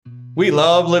We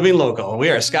love living local. We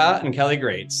are Scott and Kelly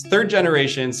Greats, third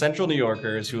generation Central New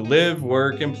Yorkers who live,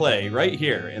 work, and play right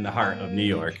here in the heart of New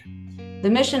York. The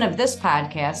mission of this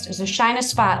podcast is to shine a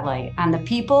spotlight on the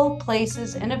people,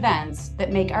 places, and events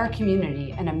that make our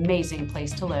community an amazing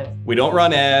place to live. We don't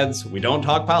run ads. We don't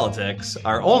talk politics.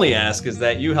 Our only ask is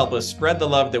that you help us spread the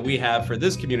love that we have for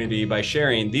this community by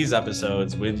sharing these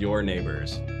episodes with your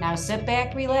neighbors. Now sit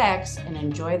back, relax, and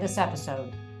enjoy this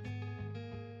episode.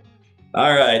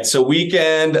 All right, so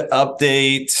weekend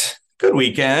update. Good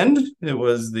weekend. It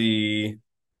was the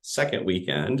second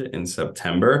weekend in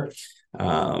September.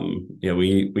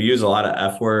 We use a lot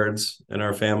of F words in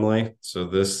our family. So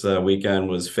this weekend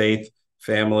was faith,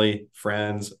 family,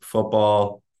 friends,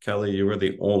 football. Kelly, you were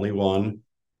the only one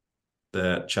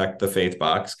that checked the faith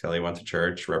box. Kelly went to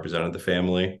church, represented the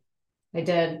family. I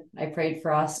did. I prayed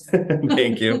for us.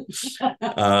 Thank you.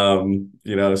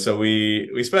 So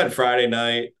we spent Friday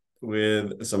night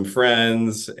with some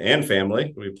friends and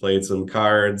family. We played some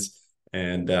cards,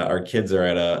 and our kids are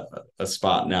at a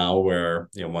spot now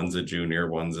where, one's a junior,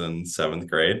 one's in seventh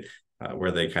grade, where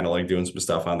they kind of like doing some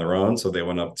stuff on their own. So they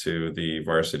went up to the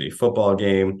varsity football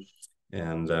game,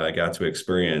 and I got to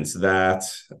experience that.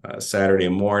 Saturday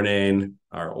morning,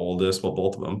 our oldest, well,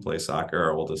 both of them play soccer.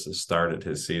 Our oldest has started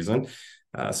his season.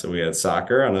 So we had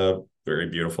soccer on a very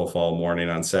beautiful fall morning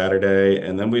on Saturday,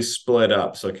 and then we split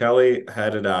up. So Kelly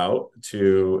headed out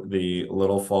to the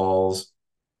Little Falls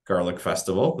Garlic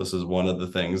Festival. This is one of the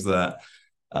things that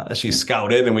she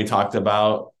scouted and we talked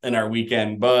about in our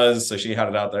weekend buzz. So she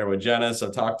headed out there with Jenna. So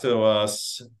talk to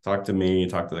us, talk to me,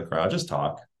 talk to the crowd, just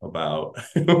talk about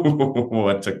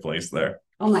what took place there.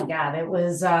 Oh my God, it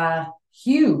was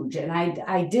huge. And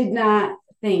I did not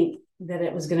think that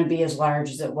it was going to be as large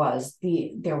as it was.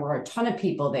 There were a ton of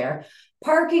people there.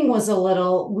 Parking was a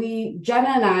little, Jenna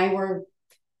and I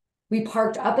we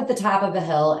parked up at the top of the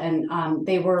hill, and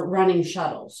they were running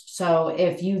shuttles. So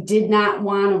if you did not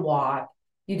want to walk,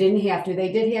 you didn't have to.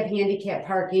 They did have handicap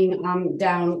parking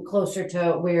down closer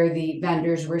to where the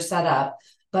vendors were set up.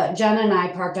 But Jenna and I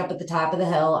parked up at the top of the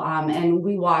hill, and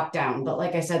we walked down. But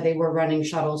like I said, they were running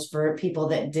shuttles for people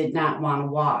that did not want to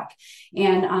walk.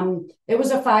 And it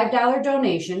was a $5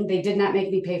 donation. They did not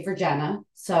make me pay for Jenna.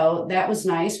 So that was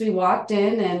nice. We walked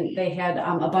in, and they had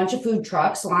a bunch of food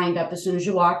trucks lined up as soon as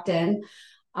you walked in.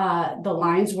 The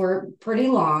lines were pretty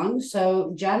long.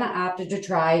 So Jenna opted to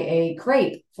try a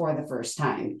crepe for the first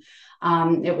time.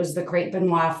 It was the crepe and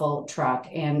waffle truck,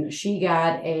 and she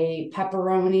got a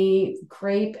pepperoni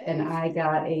crepe and I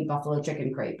got a buffalo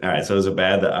chicken crepe. All right. So is it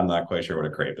bad that I'm not quite sure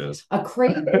what a crepe is? A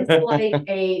crepe is like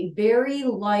a very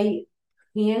light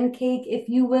pancake, if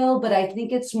you will, but I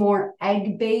think it's more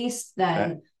egg-based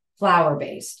than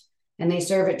flour-based. And they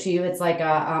serve it to you. It's like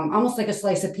almost like a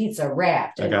slice of pizza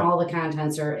wrapped, and all the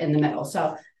contents are in the middle.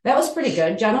 So that was pretty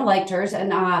good. Jenna liked hers,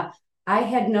 and I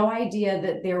had no idea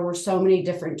that there were so many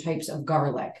different types of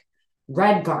garlic.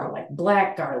 Red garlic,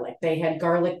 black garlic. They had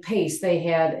garlic paste.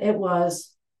 It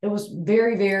was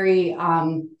very, very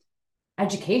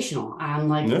educational on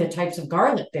the types of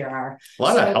garlic there are. A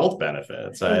lot of health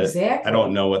benefits. Exactly. I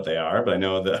don't know what they are, but I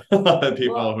know that a lot of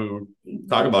people who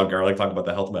talk about garlic talk about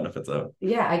the health benefits of it.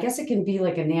 Yeah, I guess it can be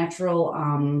like a natural,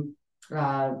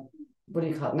 what do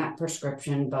you call it? Not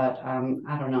prescription, but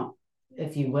I don't know,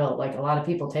 if you will. Like a lot of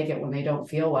people take it when they don't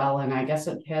feel well, and I guess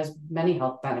it has many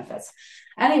health benefits.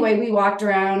 Anyway, we walked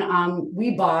around.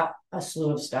 We bought a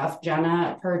slew of stuff.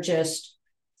 Jenna purchased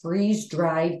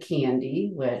freeze-dried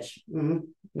candy, which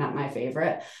not my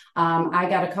favorite. I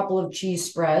got a couple of cheese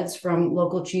spreads from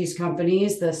local cheese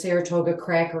companies, the Saratoga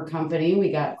Cracker Company.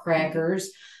 We got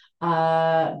crackers,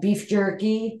 beef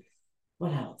jerky.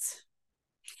 What else?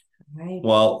 Right.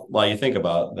 Well, while you think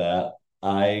about that,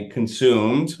 I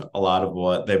consumed a lot of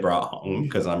what they brought home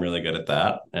because I'm really good at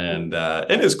that. And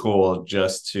it is cool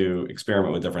just to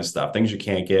experiment with different stuff, things you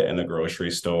can't get in the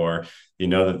grocery store. You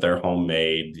know that they're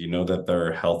homemade, you know that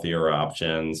they're healthier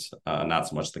options, not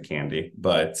so much the candy,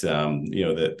 but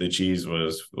the cheese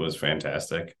was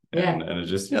fantastic. Yeah. And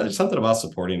it's just, there's something about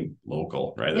supporting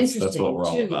local, right? That's what we're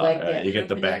all about. You get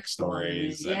the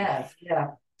backstories. Yeah.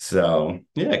 So,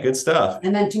 good stuff.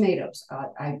 And then tomatoes.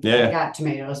 I got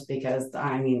tomatoes because,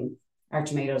 our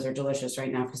tomatoes are delicious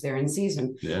right now because they're in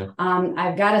season. Yeah.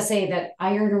 I've got to say that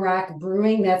Iron Rock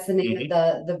Brewing, that's the name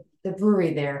of the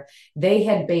brewery there. They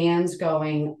had bands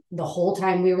going the whole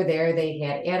time we were there. They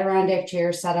had Adirondack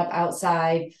chairs set up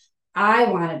outside. I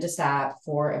wanted to stop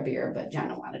for a beer, but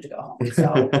Jenna wanted to go home.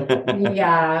 So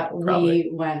we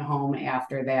went home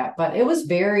after that. But it was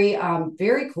very,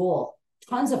 very cool.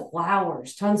 tons of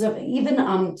flowers, tons of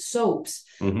even soaps.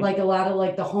 Mhm. Like a lot of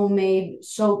like the homemade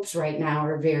soaps right now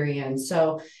are very in.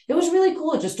 So it was really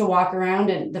cool just to walk around,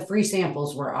 and the free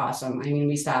samples were awesome. I mean,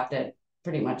 we stopped at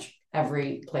pretty much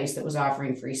every place that was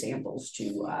offering free samples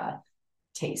to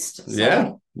taste. So.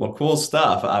 Yeah. Well, cool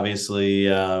stuff. Obviously,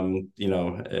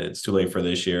 it's too late for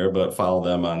this year, but follow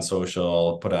them on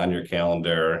social, put it on your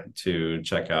calendar to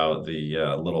check out the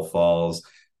Little Falls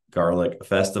Garlic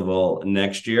Festival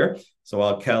next year. So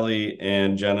while Kelly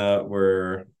and Jenna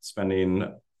were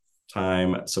spending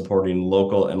time supporting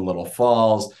local in Little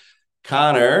Falls,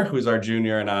 Connor, who's our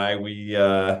junior, and I,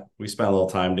 we spent a little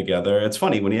time together. It's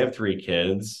funny when you have three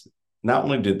kids, not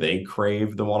only do they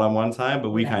crave the one-on-one time,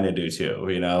 but we kind of do too.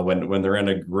 When they're in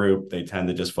a group, they tend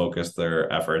to just focus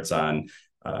their efforts on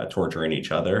torturing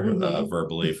each other,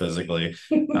 verbally, physically.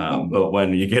 But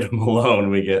when you get them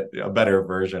alone, we get a better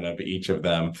version of each of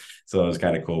them. So it was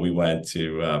kind of cool. We went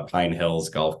to Pine Hills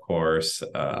Golf Course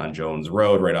on Jones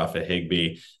Road, right off of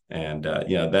Higbee. And,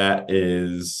 that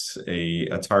is a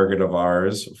target of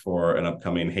ours for an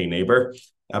upcoming Hey Neighbor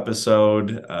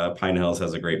episode. Pine Hills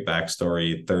has a great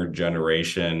backstory. Third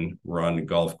generation run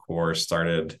golf course,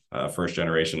 started first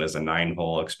generation as a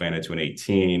 9-hole, expanded to an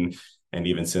 18. And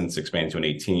even since expanding to an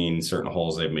 18, certain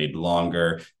holes they've made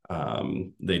longer.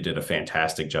 They did a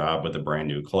fantastic job with a brand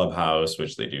new clubhouse,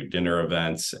 which they do dinner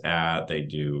events at. They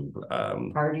do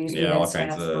parties. Yeah, all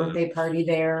kinds of birthday party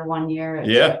there one year.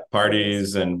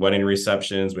 Parties and wedding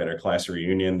receptions. We had our class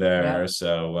reunion there. Yeah.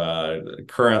 So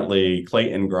currently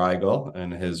Clayton Greigel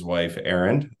and his wife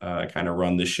Erin kind of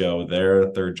run the show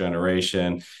there, third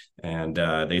generation. And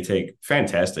they take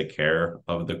fantastic care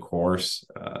of the course.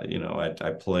 I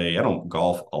don't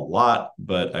golf a lot,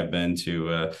 but I've been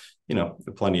to,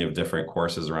 plenty of different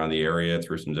courses around the area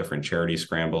through some different charity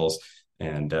scrambles.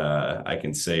 And I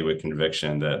can say with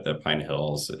conviction that the Pine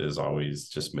Hills is always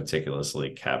just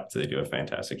meticulously kept. They do a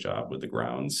fantastic job with the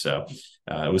grounds. So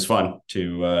it was fun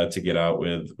to get out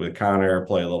with Connor,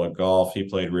 play a little golf. He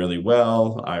played really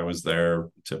well. I was there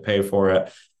to pay for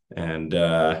it. And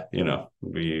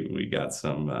we got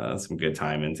some good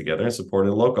time in together and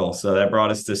supported local. So that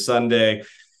brought us to Sunday.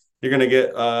 You're going to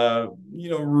get,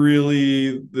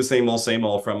 really the same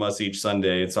old from us each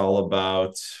Sunday. It's all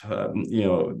about,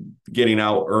 getting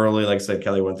out early. Like I said,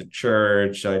 Kelly went to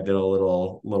church. I did a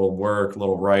little work, a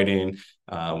little writing.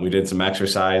 We did some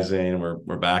exercising.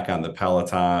 We're back on the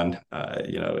Peloton.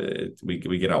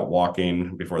 We get out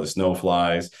walking before the snow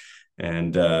flies.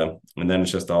 And then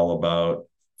it's just all about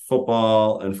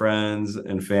football and friends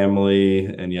and family.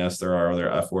 And yes, there are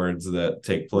other F words that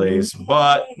take place,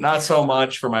 but not so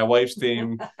much for my wife's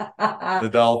team, the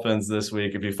Dolphins, this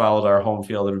week. If you followed our home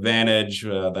field advantage,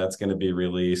 that's going to be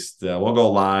released. We'll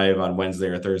go live on Wednesday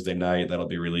or Thursday night. That'll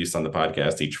be released on the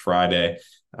podcast each Friday,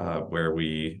 where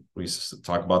we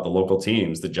talk about the local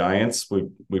teams. The Giants,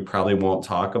 we probably won't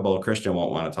talk about. Christian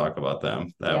won't want to talk about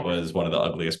them. That was one of the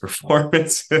ugliest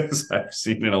performances I've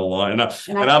seen in a long time.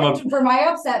 And I'm for my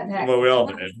upset pick. Well, we all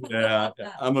did. Yeah,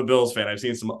 I'm a Bills fan. I've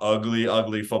seen some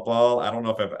ugly football. I don't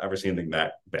know if I've ever seen anything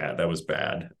that bad. That was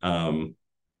bad.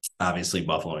 Obviously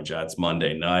Buffalo and Jets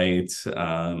Monday night.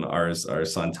 Our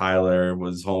son Tyler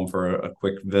was home for a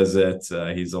quick visit.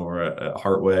 He's over at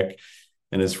Hartwick.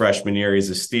 In his freshman year, he's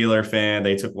a Steeler fan.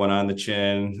 They took one on the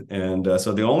chin. And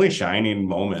so the only shining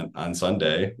moment on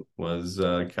Sunday was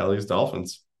Kelly's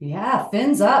Dolphins. Yeah,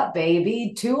 fins up,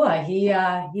 baby. Tua, he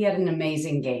had an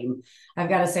amazing game. I've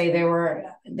got to say there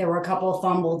were a couple of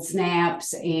fumbled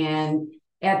snaps, and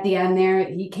at the end there,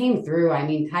 he came through. I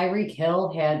mean, Tyreek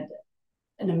Hill had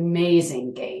an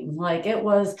amazing game. Like it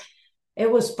was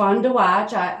fun to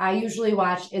watch. I usually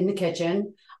watch in the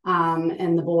kitchen.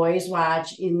 And the boys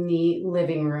watch in the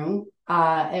living room.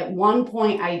 At one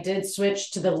point, I did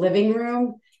switch to the living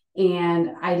room, and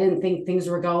I didn't think things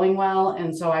were going well,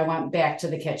 and so I went back to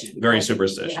the kitchen. Very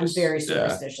superstitious. I'm very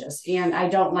superstitious, and I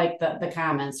don't like the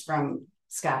comments from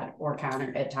Scott or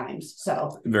Connor at times.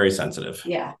 So very sensitive.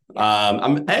 Yeah.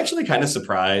 I'm actually kind of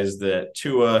surprised that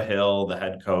Tua Hill, the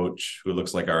head coach, who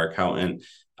looks like our accountant,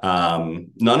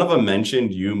 none of them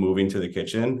mentioned you moving to the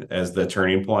kitchen as the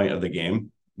turning point of the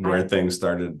game, where things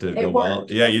started to go well.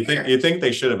 Yeah, you think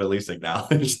they should have at least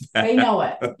acknowledged that. They know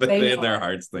it. They in their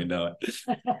hearts, they know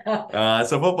it.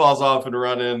 So football's off and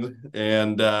running,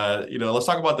 and let's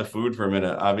talk about the food for a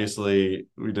minute. Obviously,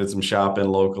 we did some shopping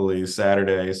locally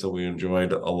Saturday, so we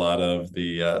enjoyed a lot of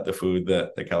the food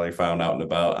that Kelly found out and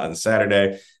about on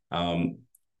Saturday.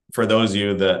 For those of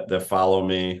you that follow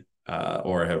me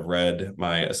or have read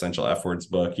my Essential F Words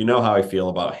book, you know how I feel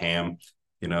about ham.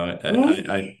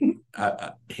 I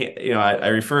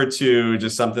refer to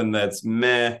just something that's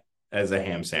meh as a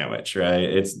ham sandwich, right?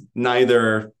 It's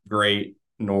neither great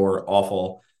nor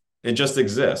awful. It just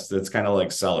exists. It's kind of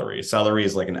like celery. Celery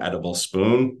is like an edible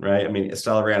spoon, right? I mean,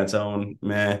 celery on its own,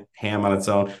 meh. Ham on its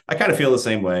own, I kind of feel the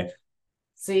same way.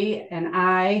 See, and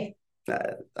I'm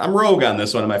rogue on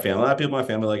this one in my family. A lot of people in my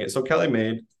family like it. So Kelly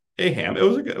made a ham. It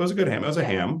was a good ham. It was a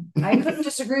ham. I couldn't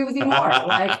disagree with you more.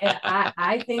 Like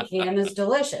I think ham is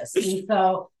delicious. And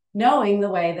so knowing the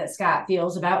way that Scott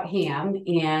feels about ham,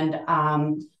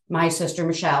 and my sister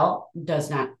Michelle does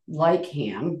not like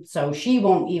ham, so she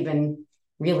won't even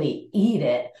really eat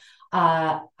it.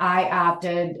 I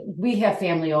opted, we have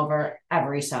family over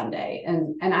every Sunday,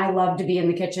 and I love to be in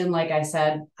the kitchen. Like I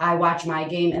said, I watch my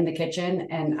game in the kitchen,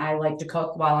 and I like to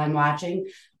cook while I'm watching.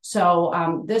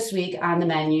 So this week on the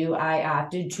menu, I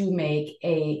opted to make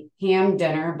a ham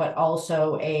dinner, but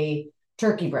also a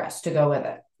turkey breast to go with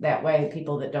it. That way,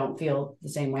 people that don't feel the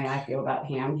same way I feel about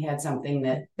ham had something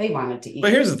that they wanted to eat.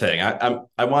 But here's the thing.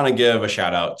 I want to give a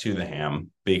shout out to the ham,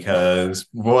 because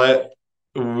what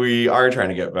we are trying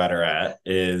to get better at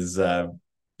is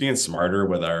being smarter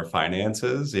with our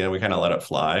finances. We kind of let it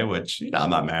fly, which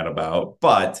I'm not mad about.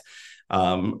 But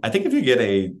I think if you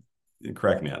get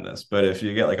correct me on this, but if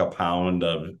you get like a pound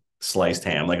of sliced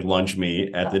ham, like lunch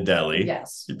meat at the deli,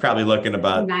 yes, you're probably looking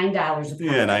about $9.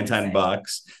 Yeah,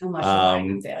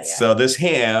 $9-10. Yeah. So this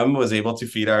ham was able to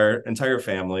feed our entire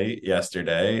family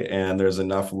yesterday, and there's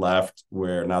enough left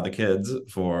where now the kids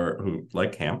who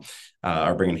like ham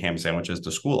are bringing ham sandwiches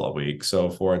to school all week.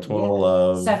 So for a total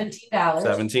of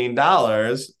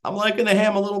 $17, I'm liking the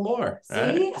ham a little more. See,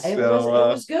 right? it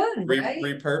was good. Right?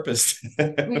 Repurposed.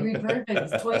 We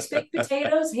repurposed Choice baked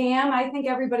potatoes, ham. I think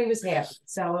everybody was happy.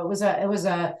 So it was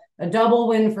a double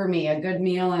win for me, a good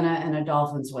meal and a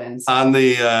Dolphins win. So. On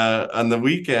the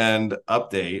weekend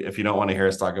update, if you don't want to hear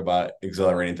us talk about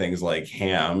exhilarating things like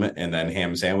ham and then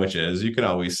ham sandwiches, you can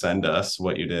always send us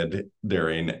what you did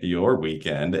during your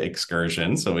weekend excursion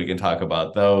so we can talk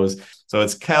about those. So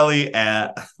it's Kelly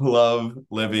at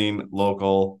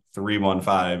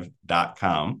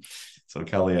lovelivinglocal315.com. So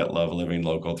Kelly at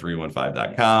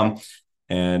lovelivinglocal315.com.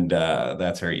 And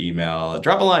that's her email.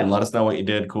 Drop a line. Let us know what you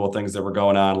did, cool things that were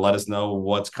going on. Let us know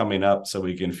what's coming up so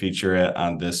we can feature it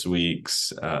on this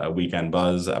week's Weekend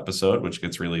Buzz episode, which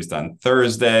gets released on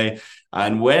Thursday.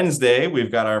 On Wednesday, we've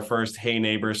got our first Hey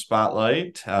Neighbor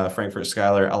Spotlight. Frankfort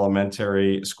Schuyler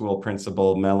Elementary School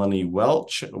Principal Melanie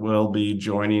Welch will be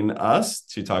joining us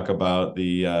to talk about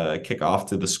the kickoff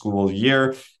to the school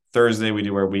year. Thursday, we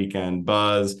do our Weekend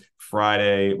Buzz.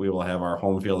 Friday, we will have our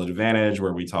home field advantage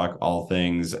where we talk all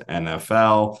things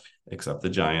NFL, except the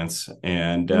Giants.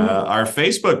 And our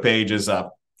Facebook page is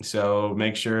up. So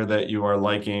make sure that you are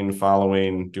liking,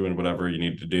 following, doing whatever you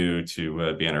need to do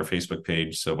to be on our Facebook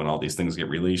page. So when all these things get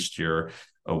released, you're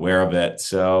aware of it.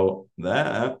 So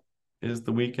that is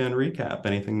the weekend recap.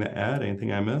 Anything to add?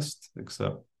 Anything I missed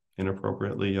except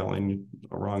inappropriately yelling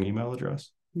a wrong email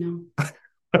address? No.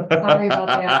 Sorry about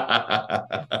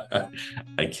that.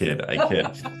 I kid. All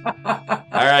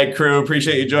right, crew.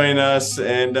 Appreciate you joining us,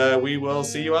 and we will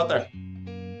see you out there.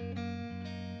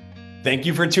 Thank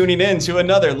you for tuning in to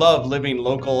another Love Living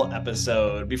Local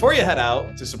episode. Before you head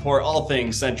out to support all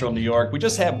things Central New York, we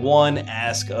just have one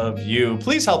ask of you.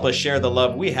 Please help us share the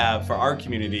love we have for our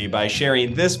community by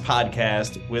sharing this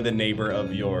podcast with a neighbor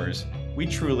of yours. We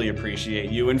truly appreciate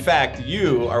you. In fact,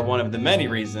 you are one of the many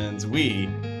reasons we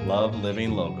love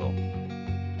living local.